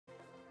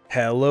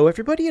Hello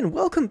everybody and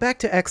welcome back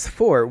to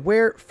X4,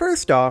 where,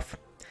 first off,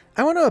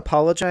 I want to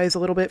apologize a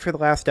little bit for the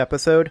last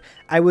episode.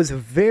 I was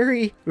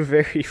very,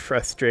 very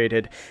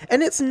frustrated,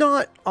 and it's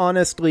not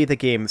honestly the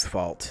game's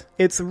fault.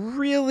 It's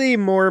really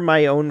more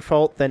my own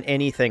fault than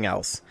anything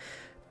else.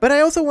 But I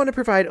also want to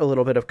provide a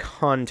little bit of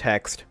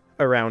context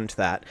around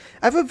that.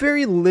 I have a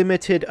very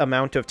limited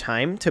amount of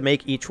time to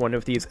make each one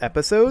of these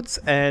episodes,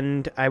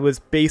 and I was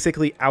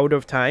basically out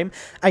of time.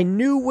 I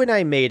knew when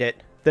I made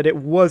it that it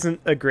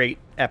wasn't a great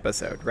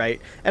episode,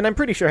 right? And I'm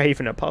pretty sure I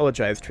even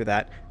apologized for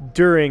that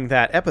during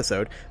that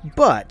episode,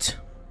 but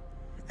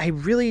I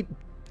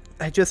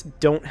just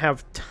don't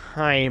have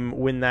time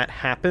when that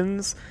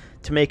happens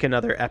to make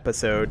another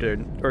episode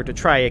or to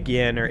try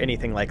again or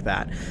anything like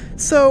that.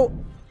 So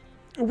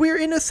we're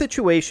in a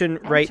situation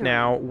right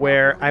now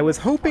where I was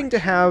hoping to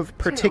have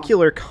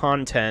particular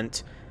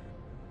content,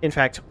 in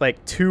fact,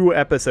 like 2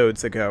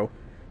 episodes ago,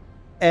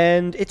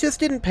 and it just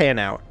didn't pan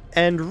out.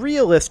 And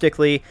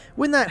realistically,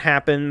 when that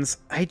happens,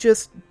 I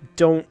just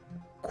don't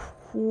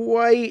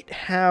quite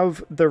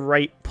have the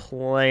right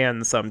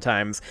plan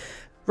sometimes.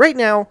 Right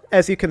now,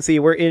 as you can see,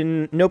 we're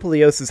in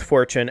Nopalios'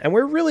 fortune, and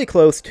we're really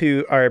close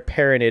to our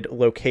Paranid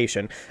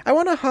location. I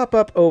want to hop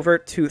up over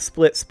to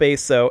Split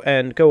Space, though,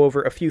 and go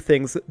over a few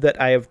things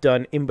that I have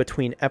done in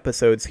between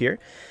episodes here.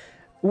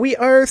 We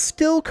are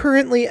still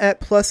currently at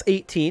plus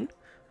 18.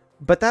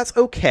 But that's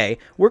okay.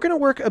 We're going to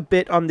work a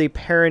bit on the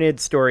Paranid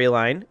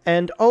storyline,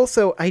 and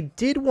also I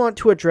did want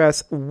to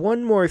address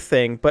one more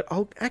thing, but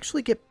I'll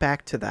actually get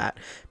back to that,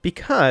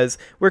 because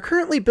we're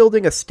currently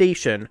building a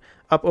station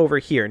up over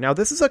here. Now,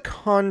 this is a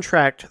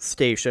contract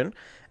station,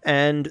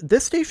 and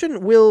this station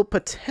will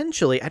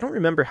potentially, I don't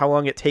remember how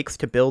long it takes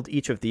to build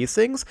each of these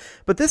things,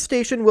 but this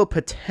station will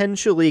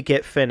potentially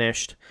get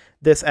finished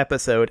this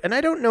episode, and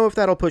I don't know if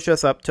that'll push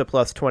us up to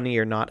plus 20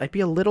 or not. I'd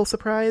be a little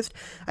surprised.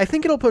 I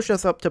think it'll push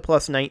us up to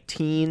plus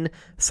 19,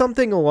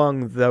 something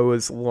along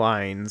those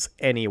lines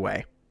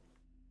anyway.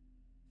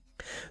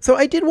 So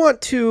I did want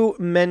to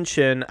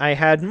mention I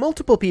had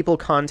multiple people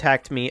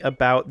contact me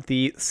about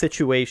the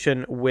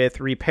situation with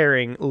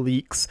repairing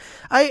leaks.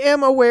 I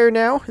am aware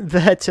now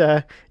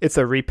that it's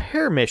a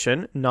repair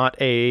mission, not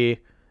a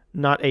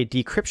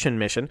decryption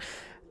mission,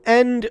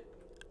 and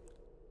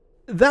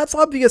that's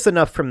obvious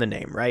enough from the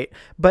name, right?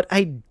 But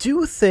I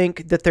do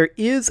think that there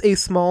is a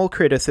small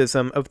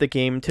criticism of the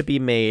game to be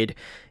made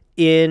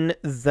in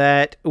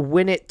that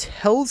when it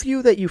tells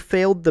you that you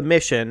failed the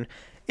mission,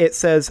 it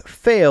says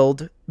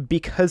failed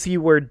because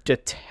you were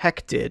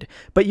detected,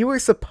 but you were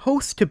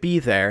supposed to be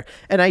there,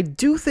 and I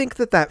do think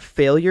that that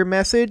failure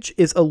message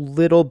is a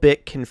little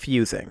bit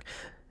confusing.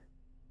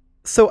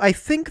 So I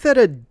think that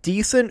a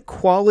decent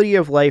quality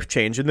of life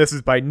change, and this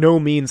is by no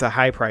means a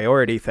high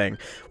priority thing,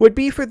 would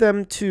be for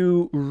them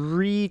to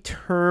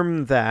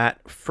reterm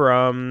that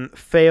from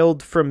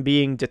failed from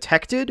being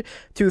detected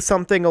to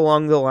something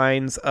along the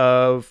lines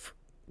of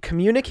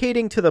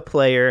communicating to the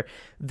player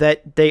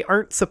that they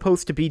aren't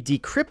supposed to be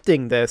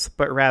decrypting this,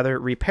 but rather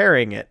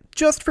repairing it.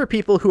 Just for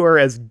people who are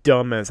as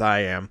dumb as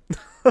I am.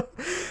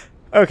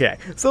 Okay,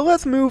 so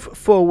let's move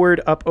forward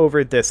up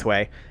over this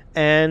way.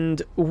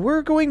 And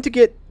we're going to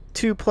get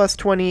to plus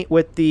 20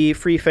 with the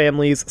free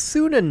families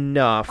soon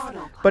enough,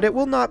 but it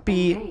will not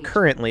be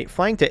currently.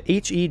 Flying to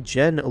HE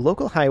Gen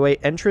Local Highway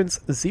Entrance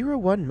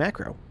 01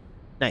 Macro.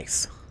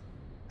 Nice.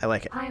 I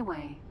like it.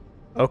 Highway.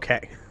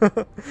 Okay.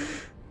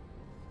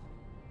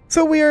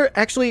 So we are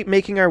actually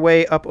making our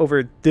way up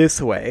over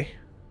this way,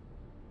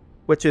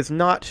 which is,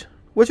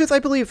 I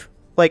believe,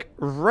 like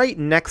right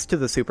next to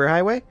the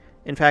superhighway.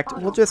 In fact,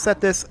 we'll just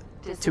set this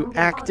to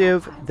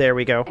active. There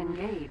we go.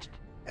 Engaged.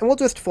 And we'll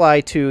just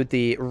fly to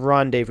the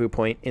rendezvous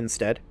point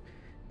instead.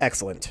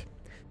 Excellent.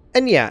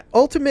 And yeah,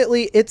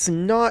 ultimately, it's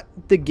not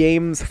the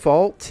game's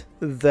fault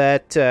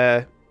that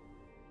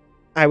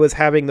I was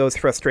having those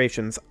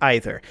frustrations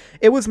either.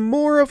 It was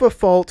more of a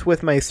fault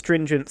with my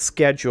stringent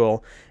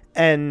schedule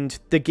and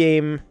the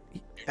game.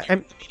 The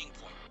meeting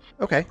point.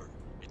 Okay.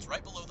 It's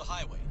right below the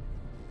highway.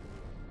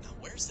 Now,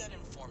 where's that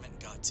informant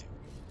got to?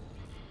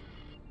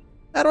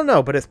 I don't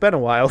know, but it's been a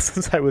while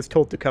since I was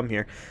told to come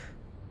here.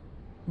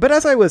 But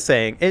as I was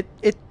saying,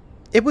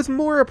 it was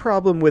more a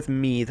problem with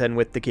me than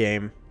with the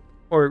game.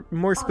 Or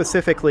more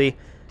specifically,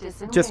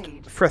 just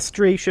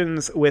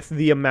frustrations with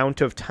the amount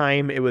of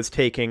time it was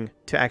taking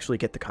to actually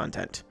get the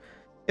content.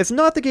 It's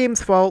not the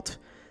game's fault.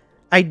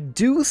 I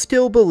do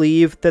still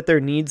believe that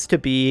there needs to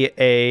be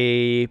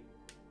a...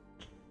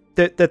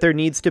 That there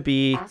needs to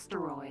be...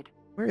 Asteroid.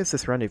 Where is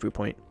this rendezvous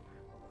point?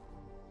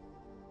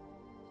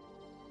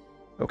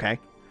 Okay.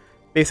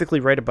 Basically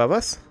right above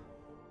us?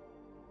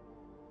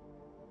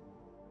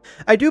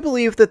 I do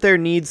believe that there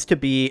needs to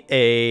be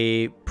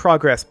a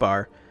progress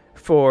bar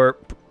for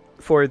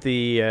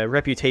the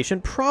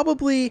reputation.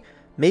 Probably,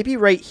 maybe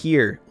right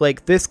here.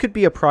 Like, this could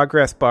be a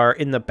progress bar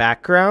in the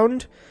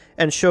background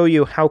and show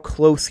you how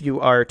close you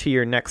are to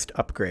your next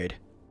upgrade.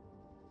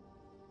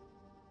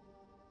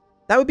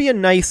 That would be a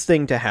nice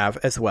thing to have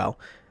as well.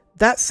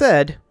 That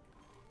said,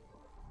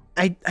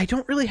 I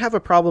don't really have a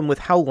problem with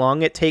how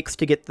long it takes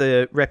to get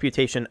the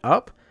reputation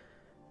up.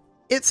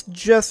 It's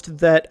just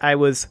that I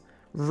was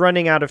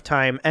running out of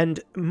time, and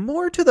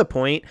more to the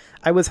point,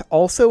 I was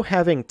also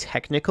having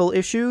technical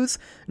issues,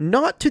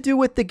 not to do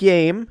with the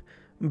game,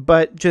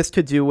 but just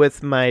to do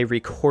with my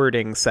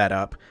recording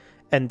setup,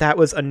 and that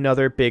was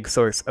another big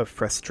source of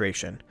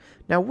frustration.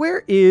 Now,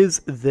 where is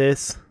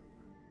this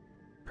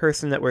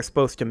person that we're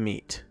supposed to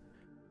meet?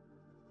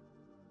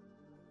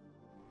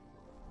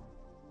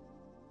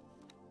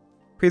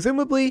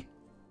 Presumably,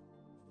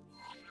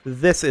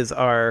 this is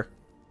our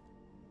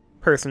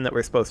person that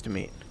we're supposed to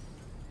meet.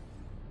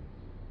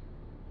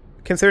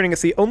 Considering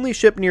it's the only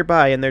ship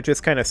nearby and they're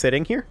just kind of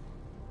sitting here.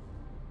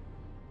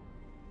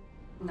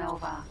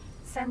 Nova,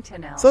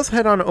 Sentinel. So let's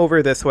head on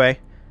over this way.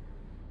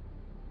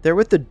 They're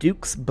with the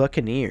Duke's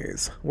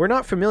Buccaneers. We're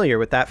not familiar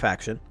with that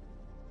faction.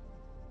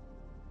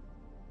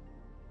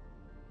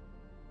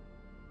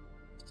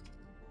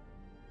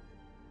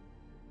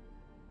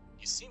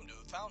 You seem to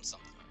have found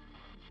something.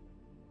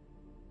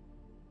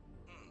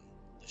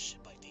 The ship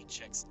ID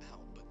checks out,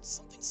 but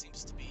something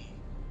seems to be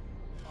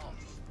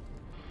off.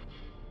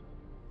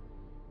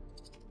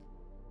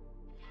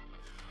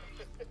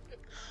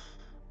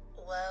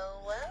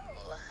 Well,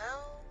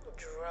 how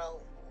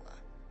droll.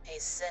 He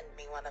sent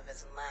me one of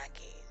his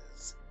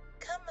lackeys.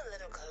 Come a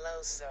little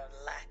closer,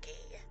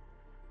 lackey,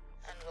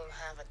 and we'll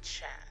have a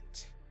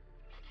chat.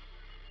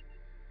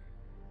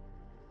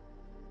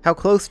 How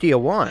close do you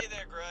want? Hey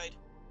there, Gride.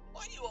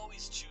 Why do you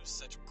always choose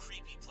such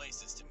creepy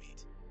places to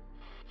meet?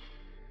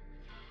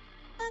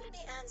 Let me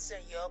answer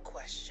your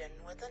question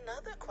with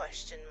another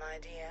question, my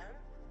dear.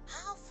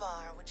 How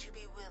far would you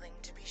be willing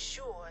to be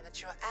sure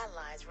that your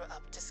allies were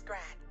up to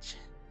scratch?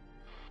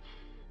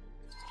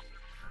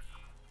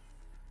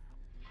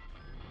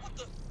 What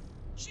the?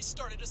 She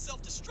started a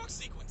self-destruct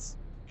sequence.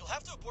 You'll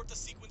have to abort the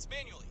sequence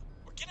manually,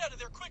 or get out of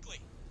there quickly.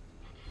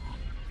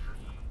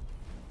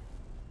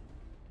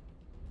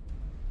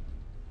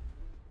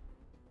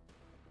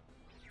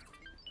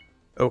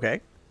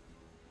 Okay.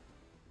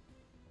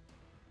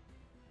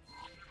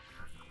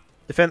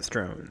 Defense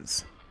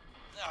drones.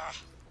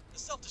 The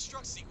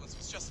self-destruct sequence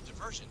was just a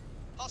diversion.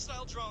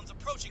 Hostile drones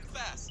approaching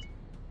fast.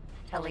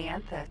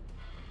 Heliantha.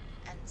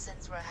 And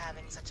since we're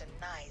having such a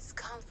nice,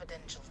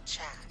 confidential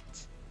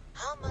chat,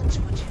 how much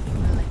would you be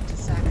willing to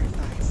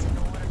sacrifice in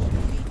order to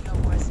defeat your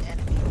worst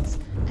enemies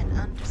and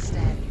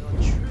understand your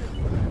true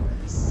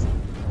purpose?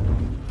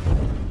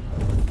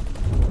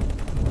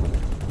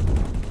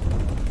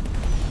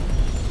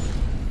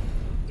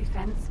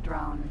 Defense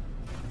drone.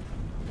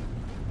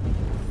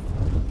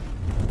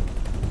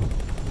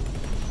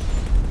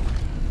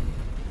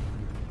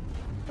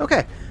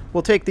 Okay,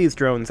 we'll take these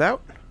drones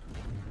out.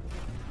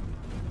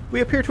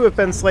 We appear to have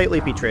been slightly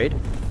betrayed.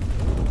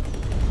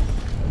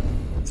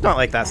 It's not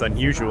like that's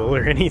unusual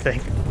or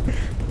anything.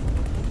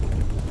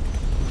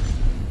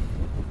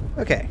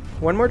 Okay,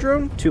 one more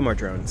drone, two more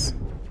drones.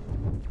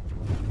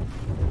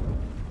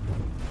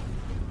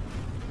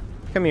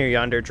 Come here,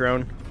 yonder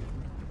drone.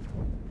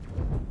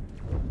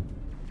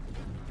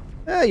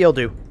 You'll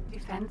do.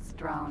 Defense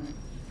drone.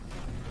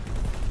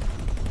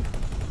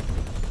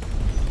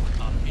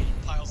 Automated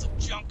piles of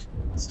junk.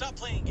 Stop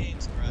playing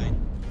games, Gride.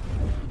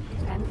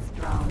 Defense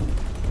drone.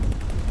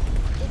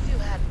 If you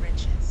had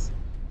riches,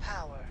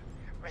 power,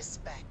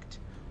 respect,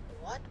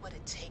 what would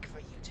it take for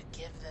you to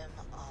give them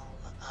all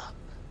up?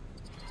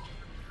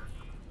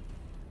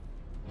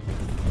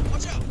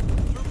 Watch out!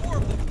 There are more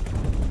of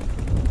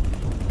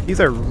them. These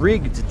are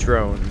rigged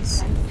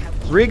drones.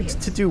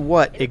 Rigged to do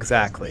what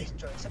exactly? These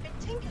drones have been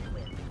tinkered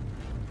with.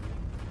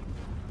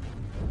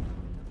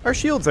 Our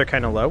shields are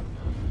kind of low.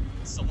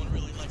 Someone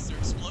really likes their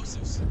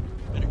explosives.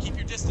 Better keep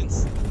your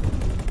distance.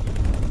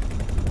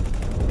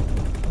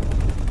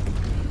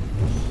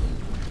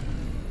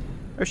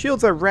 Our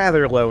shields are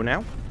rather low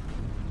now.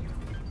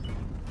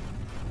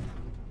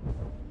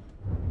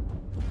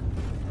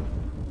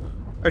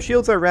 Our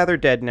shields are rather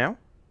dead now.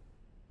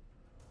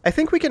 I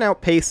think we can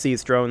outpace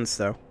these drones,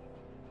 though.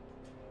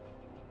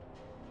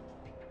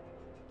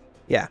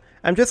 Yeah,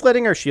 I'm just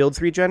letting our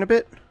shields regen a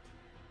bit.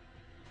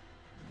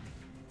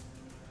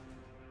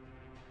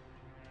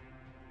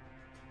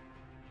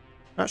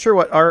 Not sure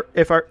what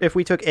if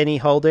we took any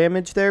hull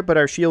damage there, but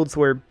our shields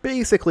were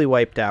basically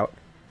wiped out.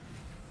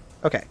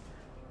 Okay.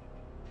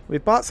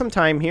 We've bought some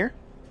time here.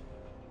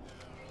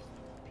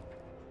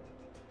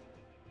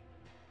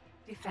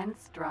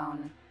 Defense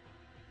drone.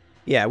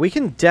 Yeah, we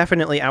can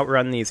definitely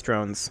outrun these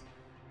drones.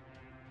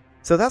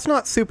 So that's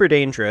not super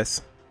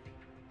dangerous.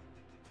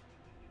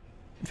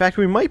 In fact,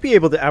 we might be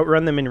able to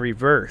outrun them in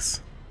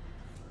reverse.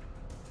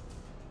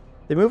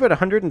 They move at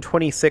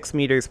 126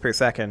 meters per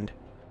second.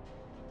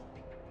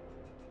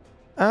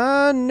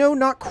 No,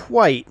 not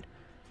quite.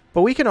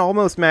 But we can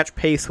almost match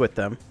pace with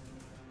them.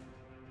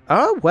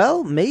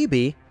 Well,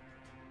 maybe.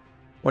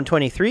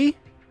 123?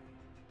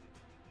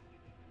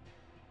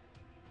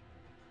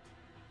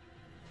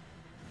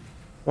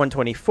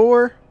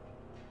 $124.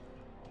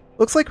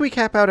 Looks like we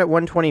cap out at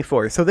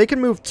 124, so they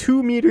can move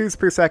 2 meters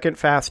per second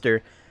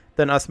faster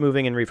than us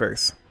moving in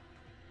reverse.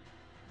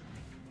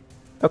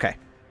 Okay.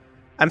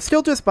 I'm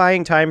still just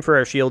buying time for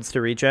our shields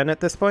to regen at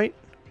this point.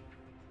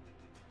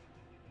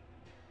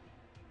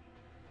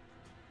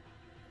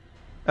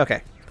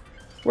 Okay.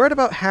 We're at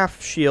about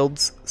half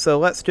shields, so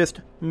let's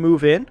just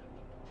move in.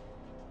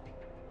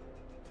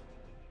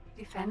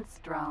 Defense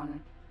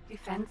drone.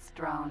 Defense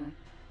drone.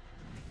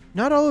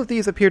 Not all of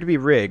these appear to be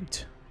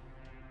rigged.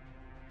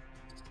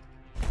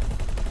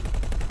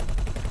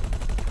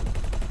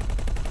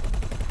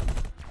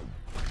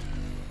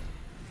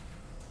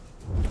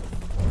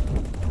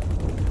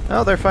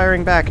 Oh, they're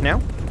firing back now.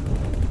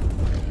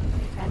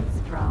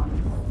 Defense drone.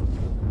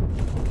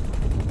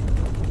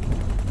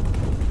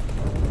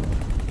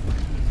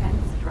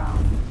 Defense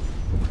drone.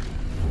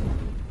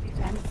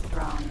 Defense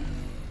drone.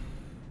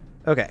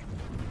 Okay.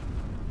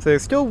 So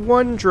there's still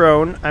one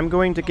drone. I'm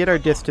going to get our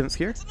distance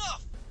here. It's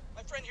enough!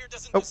 My friend here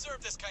doesn't Oh.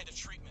 deserve this kind of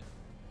treatment.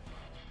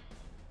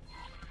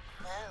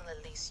 Well,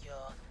 at least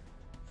your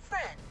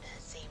friend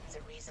seems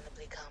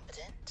reasonably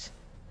competent.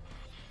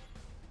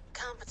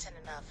 Competent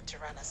enough to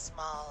run a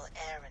small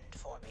errand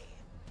for me.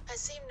 I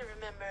seem to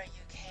remember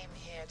you came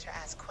here to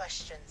ask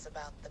questions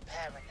about the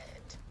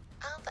Paranid.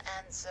 I'll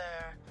answer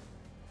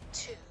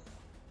 2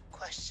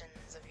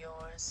 questions of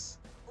yours.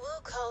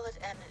 We'll call it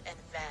an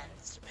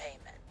advanced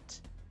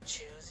payment.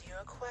 Choose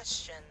your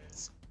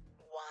questions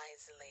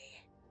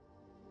wisely.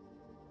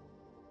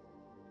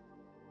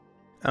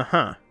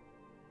 Uh-huh.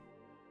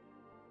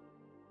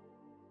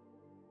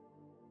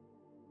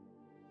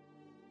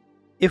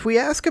 If we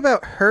ask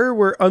about her,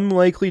 we're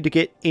unlikely to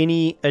get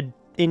any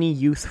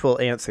useful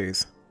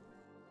answers.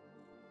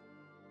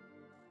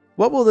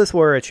 What will this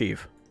war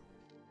achieve?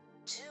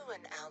 To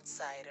an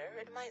outsider,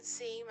 it might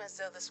seem as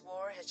though this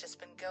war has just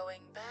been going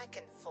back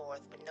and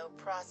forth with no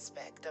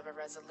prospect of a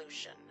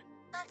resolution.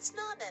 That's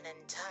not an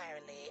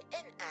entirely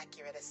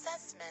inaccurate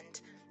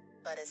assessment,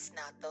 but it's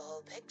not the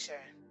whole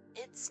picture.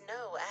 It's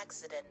no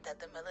accident that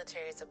the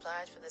military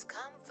supplies for this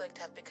conflict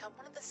have become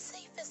one of the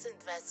safest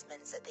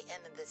investments at the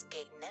end of this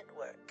gate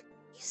network.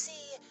 You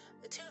see,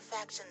 the 2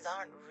 factions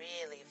aren't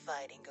really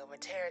fighting over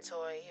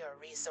territory or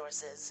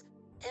resources.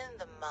 In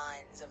the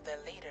minds of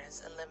their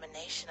leaders,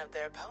 elimination of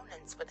their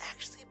opponents would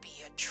actually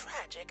be a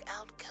tragic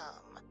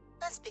outcome.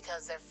 That's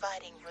because they're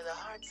fighting for the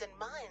hearts and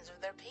minds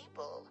of their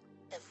people.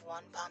 If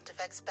one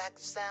Pontifex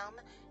backs down,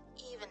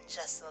 even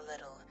just a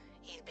little,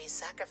 he'd be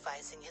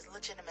sacrificing his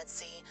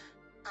legitimacy.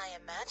 I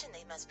imagine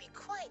they must be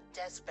quite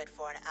desperate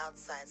for an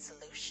outside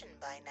solution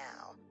by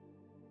now.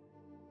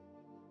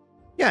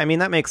 Yeah, I mean,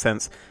 that makes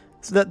sense.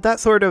 So that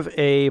sort of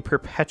a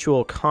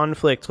perpetual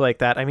conflict like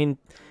that, I mean,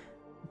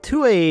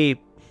 to a,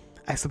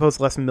 I suppose,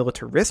 less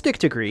militaristic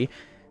degree,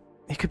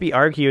 it could be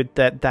argued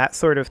that that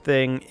sort of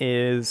thing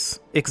is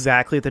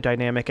exactly the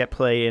dynamic at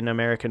play in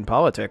American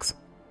politics.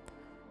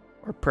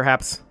 Or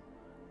perhaps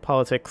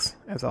politics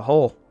as a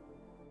whole.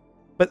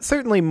 But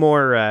certainly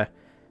more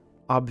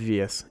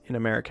obvious in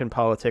American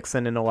politics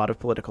than in a lot of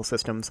political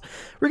systems.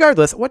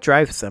 Regardless, what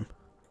drives them?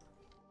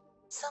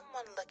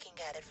 Someone looking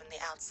at it from the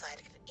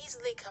outside could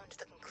easily come to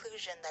the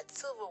conclusion that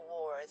civil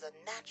war is a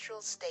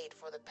natural state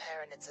for the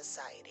Paranid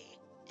society.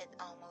 It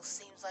almost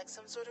seems like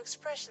some sort of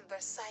expression of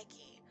their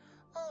psyche,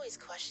 always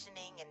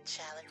questioning and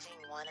challenging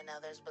one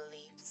another's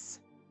beliefs.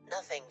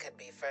 Nothing could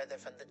be further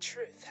from the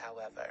truth,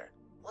 however.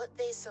 What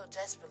they so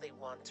desperately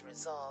want to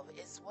resolve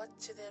is what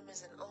to them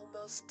is an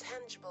almost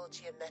tangible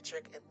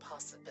geometric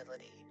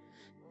impossibility.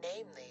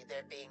 Namely,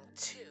 there being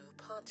 2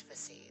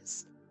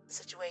 pontifices. The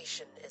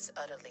situation is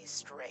utterly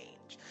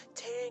strange,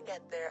 tearing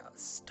at their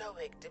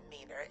stoic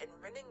demeanor and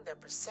rending their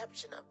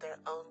perception of their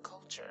own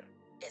culture.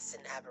 It's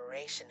an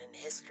aberration in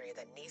history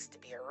that needs to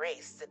be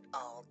erased at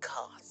all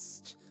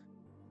costs.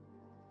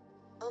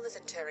 All this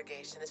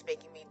interrogation is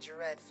making me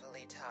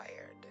dreadfully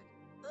tired.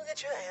 I'll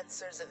get your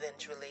answers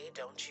eventually,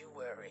 don't you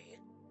worry.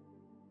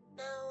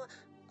 Now,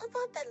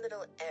 about that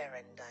little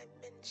errand I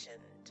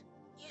mentioned.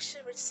 You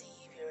should receive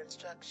your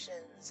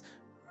instructions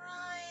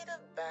right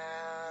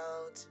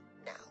about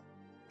now.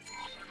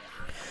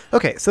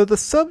 Okay, so the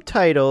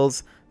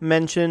subtitles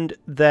mentioned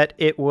that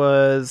it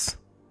was...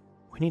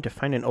 We need to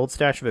find an old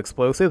stash of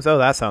explosives? Oh,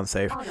 that sounds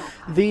safe.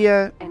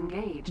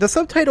 Engage. The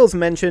subtitles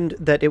mentioned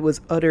that it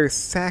was utter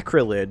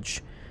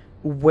sacrilege,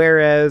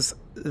 whereas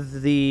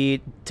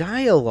the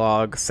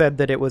dialogue said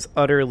that it was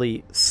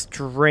utterly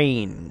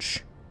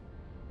strange.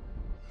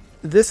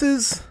 This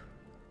is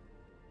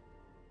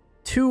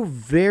 2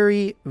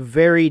 very,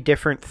 very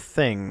different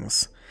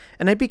things.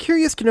 And I'd be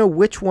curious to know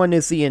which one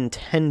is the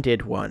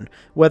intended one.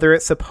 Whether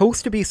it's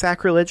supposed to be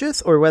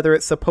sacrilegious, or whether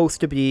it's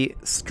supposed to be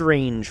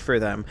strange for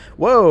them.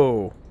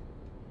 Whoa!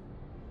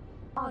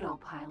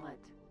 Autopilot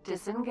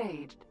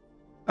disengaged.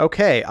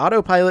 Okay,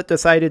 autopilot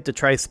decided to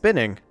try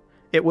spinning.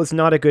 It was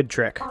not a good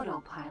trick.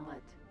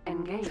 Autopilot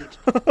engaged.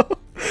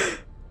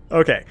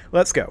 Okay,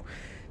 let's go.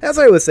 As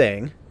I was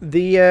saying,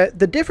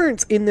 the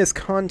difference in this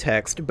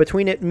context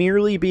between it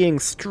merely being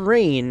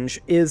strange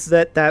is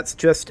that that's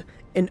just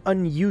an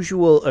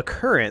unusual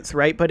occurrence,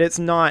 right? But it's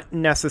not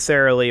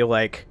necessarily,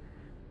 like,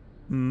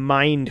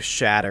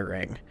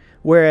 mind-shattering.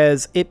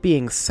 Whereas it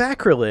being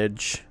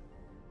sacrilege,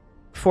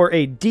 for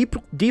a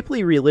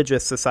deeply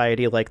religious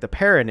society like the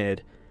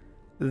Paranid,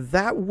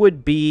 that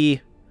would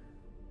be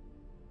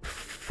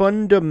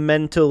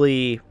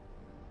fundamentally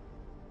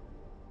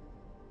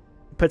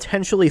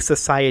potentially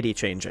society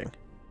changing.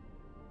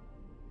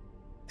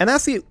 And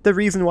that's the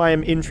reason why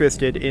I'm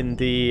interested in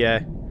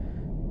the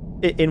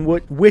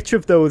which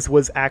of those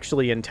was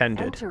actually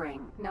intended.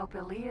 Entering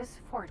Nopalius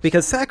Fortune.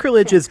 Because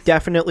sacrilege is 6.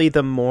 definitely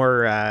the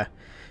more,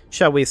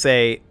 shall we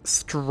say,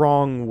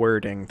 strong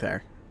wording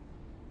there.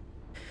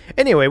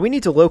 Anyway, we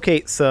need to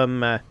locate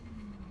some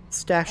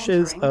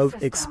stashes Entering of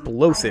system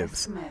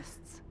explosives. Iris Mists.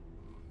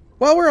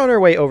 While we're on our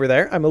way over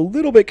there, I'm a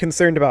little bit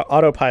concerned about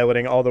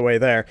autopiloting all the way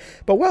there.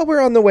 But while we're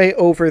on the way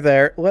over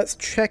there, let's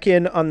check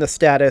in on the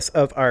status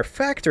of our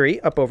factory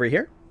up over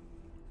here.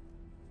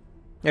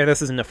 Yeah,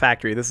 this isn't a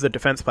factory, this is a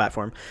defense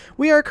platform.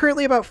 We are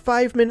currently about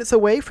 5 minutes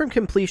away from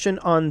completion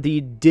on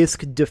the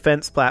disc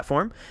defense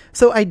platform,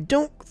 so I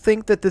don't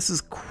think that this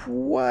is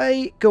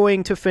quite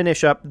going to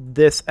finish up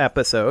this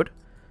episode,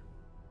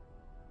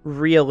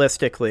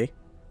 realistically.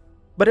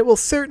 But it will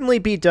certainly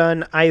be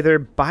done either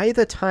by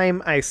the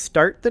time I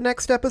start the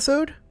next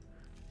episode,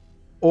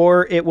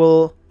 or it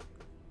will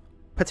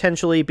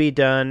potentially be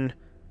done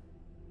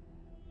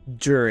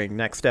during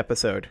next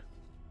episode.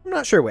 I'm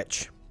not sure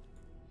which.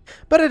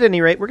 But at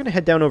any rate, we're going to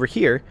head down over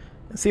here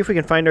and see if we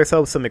can find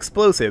ourselves some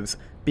explosives,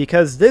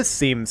 because this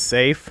seems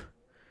safe.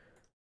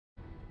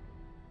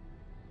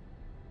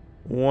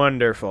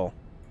 Wonderful.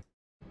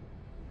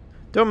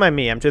 Don't mind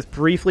me, I'm just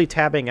briefly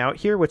tabbing out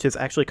here, which is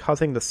actually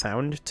causing the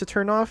sound to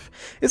turn off.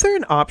 Is there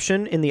an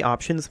option in the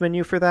options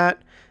menu for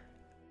that?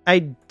 I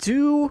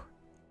do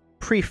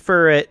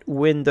prefer it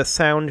when the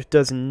sound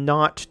does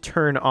not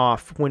turn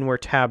off when we're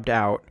tabbed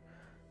out.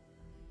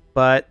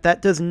 But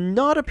that does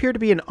not appear to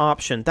be an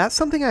option. That's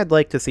something I'd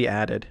like to see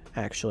added,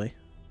 actually.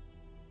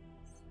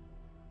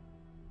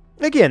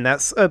 Again,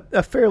 that's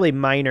a fairly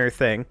minor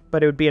thing,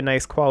 but it would be a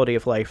nice quality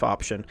of life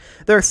option.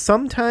 There are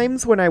some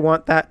times when I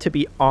want that to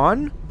be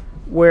on,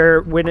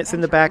 where when it's in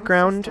the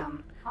background,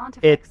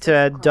 it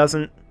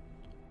doesn't...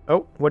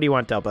 Oh, what do you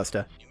want,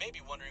 Dalbusta? You may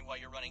be wondering why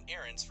you're running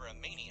errands for a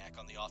maniac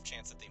on the off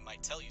chance that they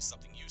might tell you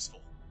something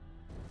useful.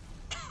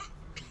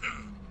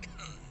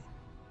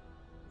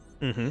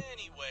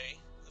 Anyway,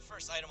 the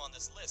first item on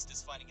this list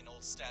is finding an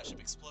old stash of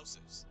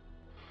explosives.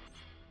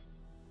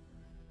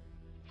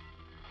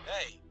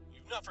 Hey,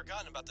 you've not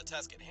forgotten about the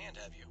task at hand,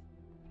 have you?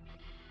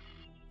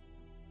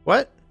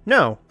 What?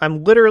 No,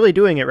 I'm literally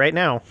doing it right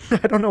now.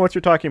 I don't know what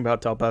you're talking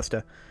about,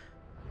 Dalbusta.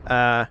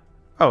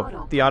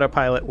 Oh, the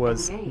autopilot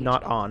was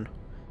not on.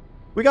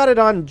 We got it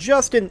on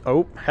just in...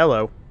 Oh,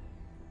 hello.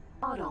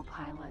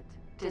 Autopilot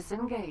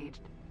disengaged.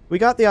 We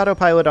got the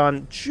autopilot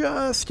on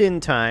just in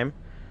time.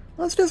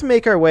 Let's just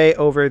make our way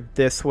over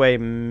this way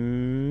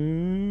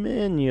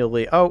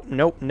manually. Oh,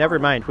 nope, never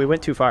mind. We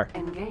went too far.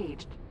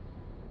 Engaged.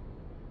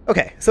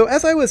 Okay, so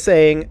as I was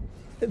saying,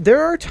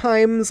 there are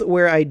times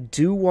where I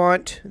do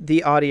want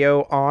the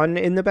audio on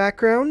in the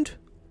background,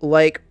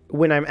 like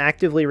when I'm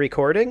actively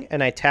recording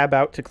and I tab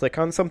out to click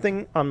on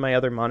something on my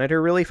other monitor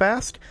really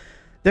fast.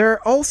 There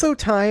are also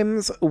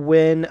times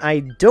when I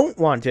don't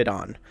want it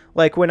on,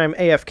 like when I'm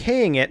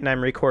AFKing it and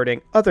I'm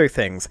recording other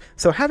things.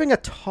 So having a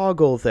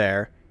toggle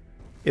there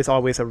is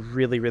always a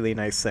really, really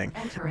nice thing.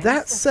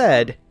 That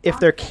said, if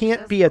there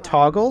can't be a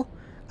toggle,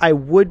 I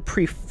would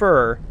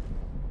prefer...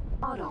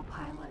 Autopilot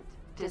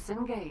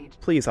disengaged.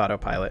 Please,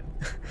 autopilot.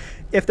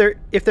 If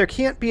there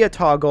can't be a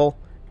toggle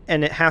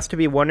and it has to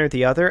be one or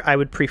the other, I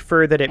would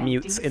prefer that it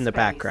mutes in the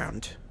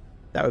background.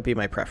 That would be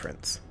my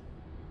preference.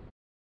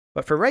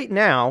 But for right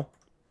now,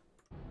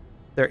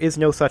 there is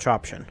no such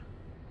option.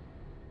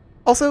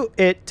 Also,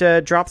 it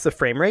drops the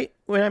frame rate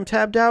when I'm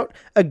tabbed out.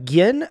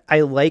 Again,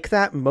 I like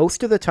that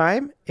most of the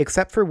time,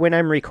 except for when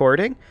I'm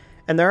recording.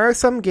 And there are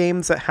some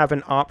games that have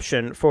an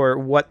option for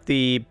what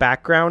the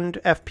background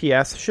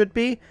FPS should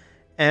be.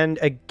 And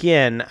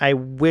again, I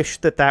wish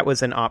that that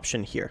was an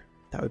option here.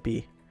 That would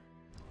be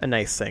a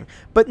nice thing.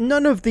 But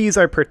none of these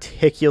are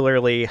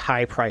particularly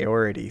high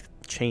priority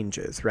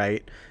changes,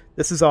 right?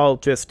 This is all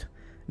just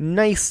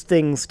nice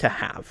things to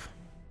have.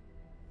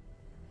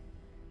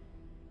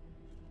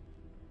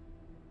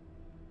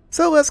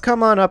 So let's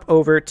come on up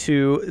over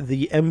to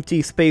the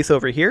empty space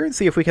over here and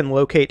see if we can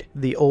locate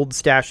the old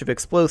stash of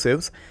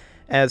explosives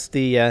as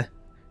the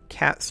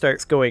cat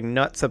starts going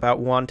nuts about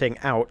wanting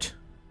out.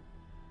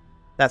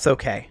 That's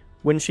okay.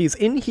 When she's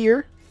in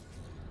here,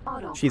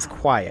 she's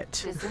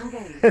quiet.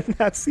 And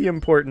that's the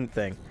important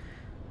thing.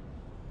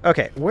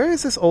 Okay, where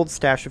is this old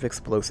stash of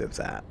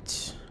explosives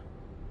at?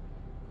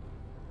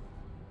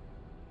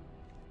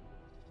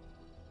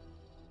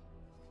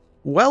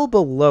 Well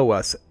below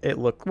us, it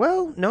looked...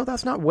 Well, no,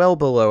 that's not well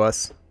below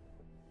us.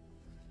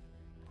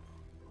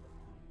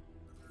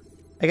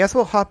 I guess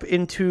we'll hop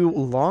into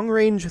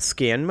long-range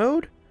scan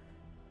mode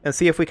and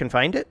see if we can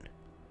find it.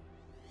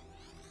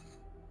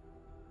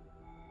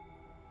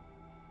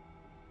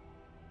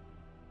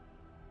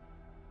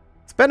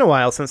 It's been a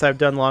while since I've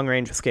done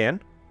long-range scan.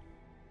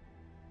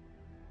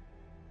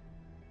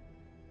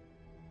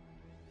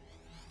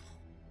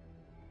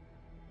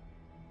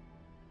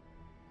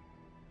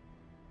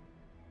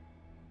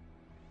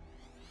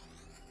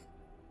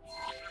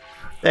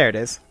 There it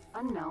is.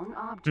 Unknown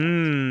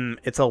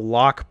object. It's a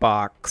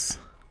lockbox.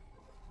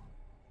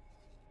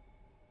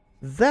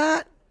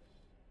 That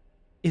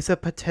is a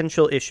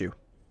potential issue.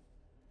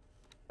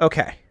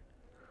 Okay.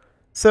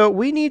 So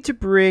we need to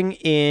bring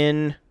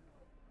in...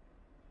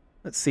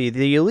 Let's see,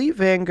 the Elite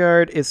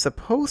Vanguard is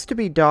supposed to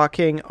be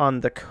docking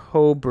on the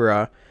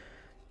Cobra,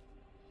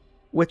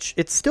 which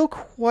it's still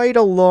quite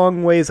a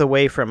long ways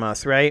away from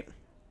us, right?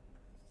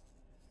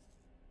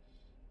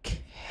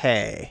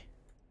 Okay.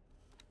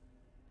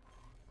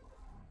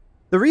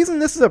 The reason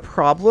this is a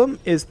problem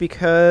is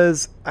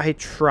because I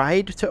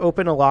tried to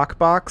open a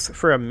lockbox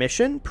for a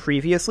mission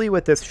previously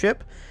with this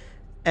ship,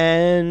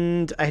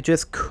 and I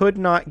just could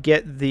not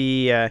get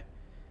the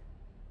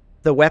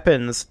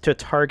weapons to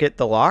target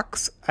the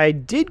locks. I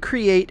did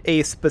create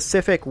a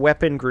specific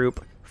weapon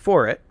group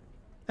for it,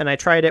 and I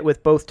tried it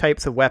with both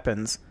types of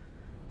weapons.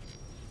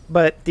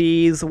 But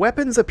these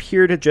weapons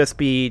appear to just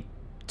be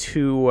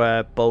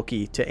too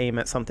bulky to aim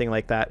at something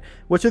like that,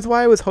 which is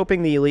why I was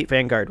hoping the Elite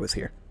Vanguard was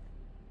here.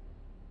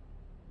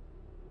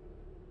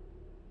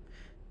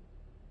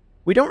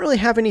 We don't really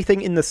have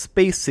anything in the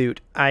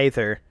spacesuit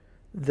either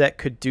that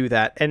could do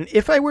that, and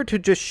if I were to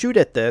just shoot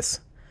at this,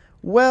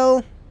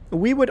 well,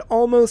 we would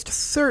almost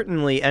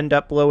certainly end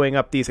up blowing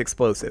up these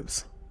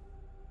explosives.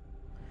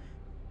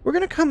 We're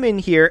going to come in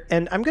here,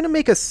 and I'm going to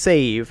make a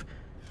save,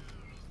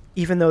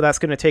 even though that's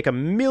going to take a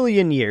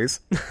million years.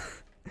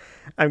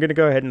 I'm going to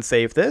go ahead and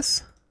save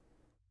this.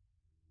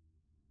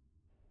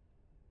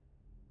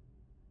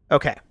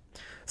 Okay,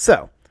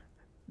 so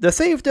the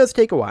save does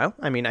take a while.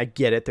 I mean, I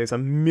get it. There's a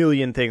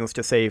million things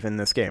to save in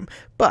this game.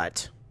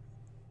 But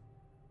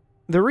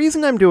the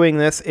reason I'm doing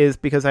this is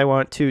because I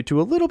want to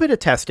do a little bit of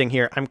testing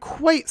here. I'm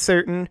quite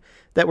certain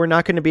that we're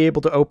not going to be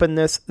able to open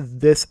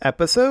this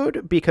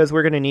episode because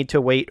we're going to need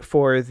to wait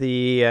for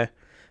the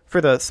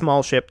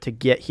small ship to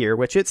get here,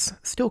 which it's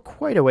still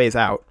quite a ways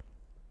out.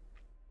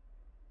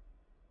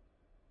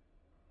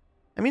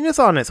 I mean, it's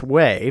on its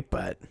way,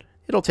 but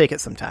it'll take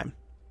it some time.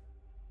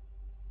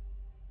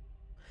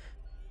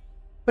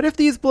 But if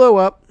these blow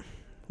up,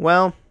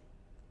 well,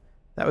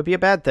 that would be a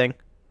bad thing.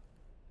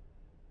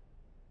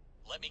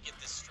 Let me get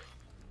this straight.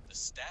 The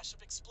stash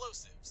of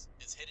explosives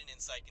is hidden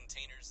inside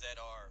containers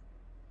that are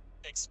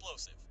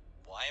explosive.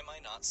 Why am I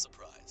not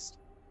surprised?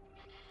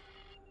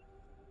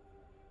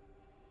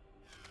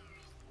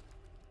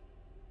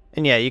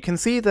 And yeah, you can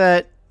see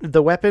that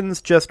the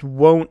weapons just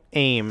won't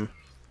aim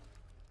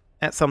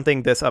at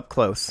something this up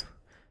close.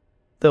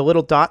 The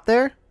little dot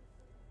there?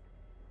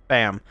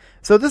 Bam.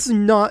 So this is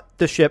not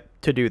the ship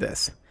to do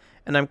this.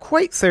 And I'm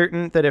quite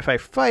certain that if I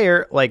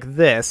fire like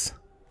this,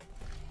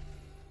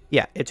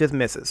 yeah, it just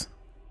misses.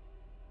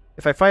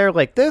 If I fire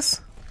like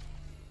this,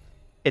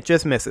 it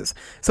just misses.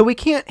 So we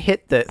can't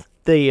hit the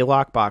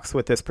lockbox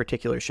with this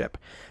particular ship.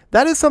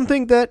 That is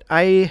something that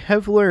I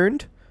have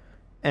learned,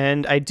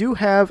 and I do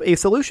have a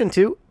solution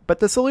to, but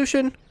the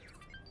solution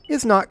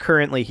is not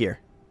currently here.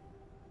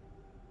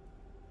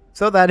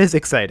 So that is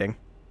exciting.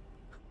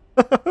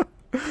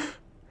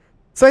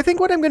 So I think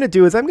what I'm going to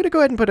do is I'm going to go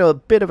ahead and put a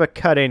bit of a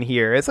cut in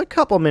here. It's a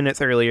couple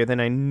minutes earlier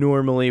than I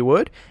normally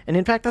would. And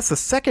in fact, that's the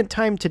second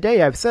time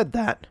today I've said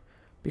that.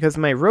 Because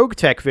my Rogue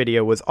Tech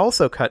video was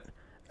also cut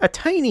a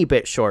tiny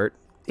bit short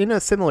in a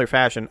similar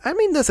fashion. I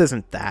mean, this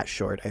isn't that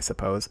short, I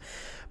suppose.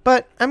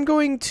 But I'm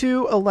going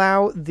to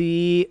allow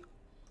the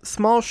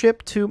small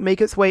ship to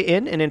make its way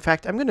in. And in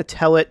fact, I'm going to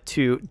tell it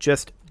to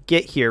just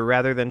get here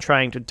rather than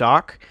trying to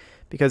dock.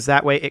 Because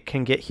that way it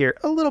can get here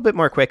a little bit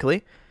more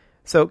quickly.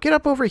 So get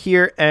up over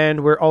here,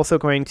 and we're also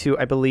going to,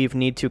 I believe,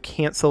 need to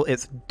cancel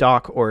its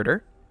dock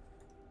order.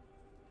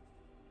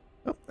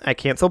 Oh, I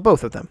canceled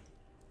both of them.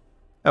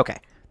 Okay,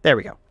 there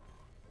we go.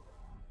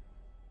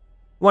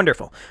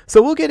 Wonderful.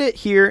 So we'll get it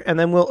here, and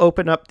then we'll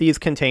open up these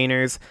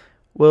containers.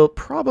 We'll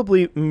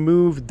probably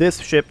move this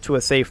ship to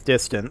a safe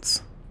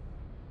distance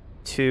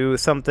to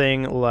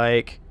something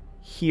like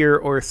here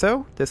or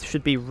so. This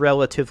should be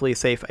relatively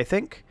safe, I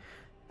think.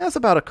 That's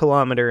about 1.5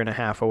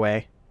 kilometers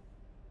away.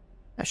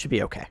 That should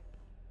be okay.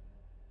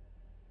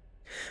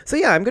 So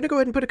yeah, I'm going to go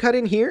ahead and put a cut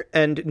in here,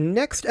 and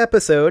next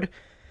episode,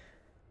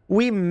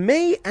 we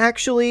may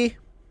actually...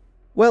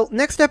 Well,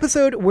 next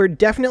episode, we're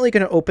definitely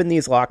going to open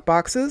these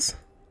lockboxes,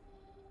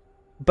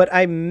 but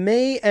I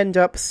may end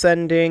up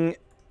sending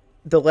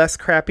the less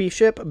crappy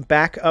ship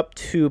back up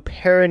to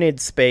Paranid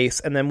space,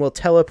 and then we'll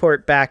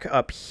teleport back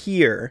up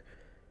here,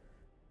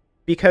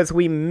 because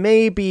we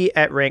may be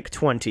at rank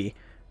 20.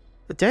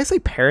 Did I say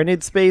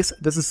Paranid space?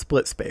 This is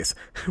split space.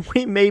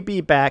 We may be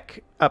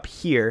back up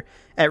here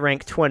at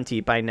rank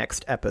 20 by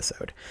next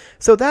episode.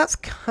 So that's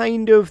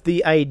kind of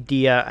the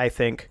idea, I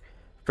think,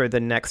 for the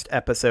next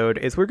episode,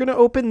 is we're going to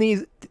open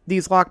these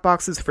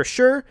lockboxes for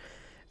sure,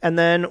 and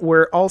then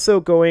we're also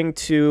going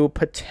to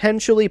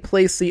potentially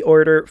place the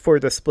order for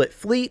the split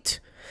fleet,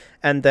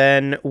 and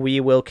then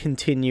we will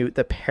continue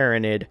the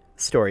Paranid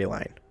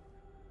storyline.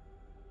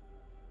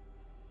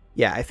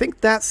 Yeah, I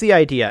think that's the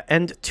idea.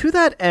 And to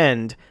that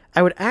end,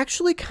 I would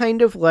actually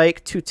kind of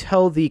like to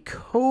tell the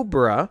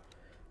Cobra...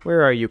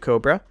 Where are you,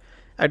 Cobra?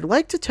 I'd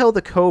like to tell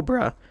the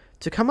Cobra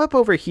to come up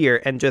over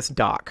here and just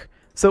dock.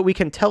 so we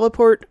can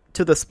teleport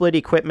to the split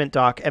equipment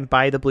dock and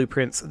buy the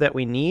blueprints that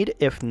we need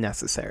if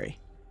necessary.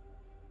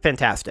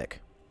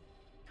 Fantastic.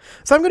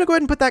 So I'm going to go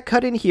ahead and put that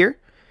cut in here.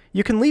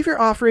 You can leave your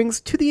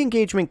offerings to the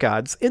engagement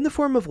gods in the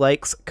form of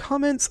likes,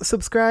 comments,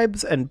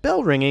 subscribes, and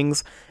bell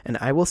ringings, and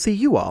I will see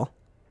you all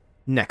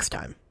next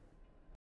time.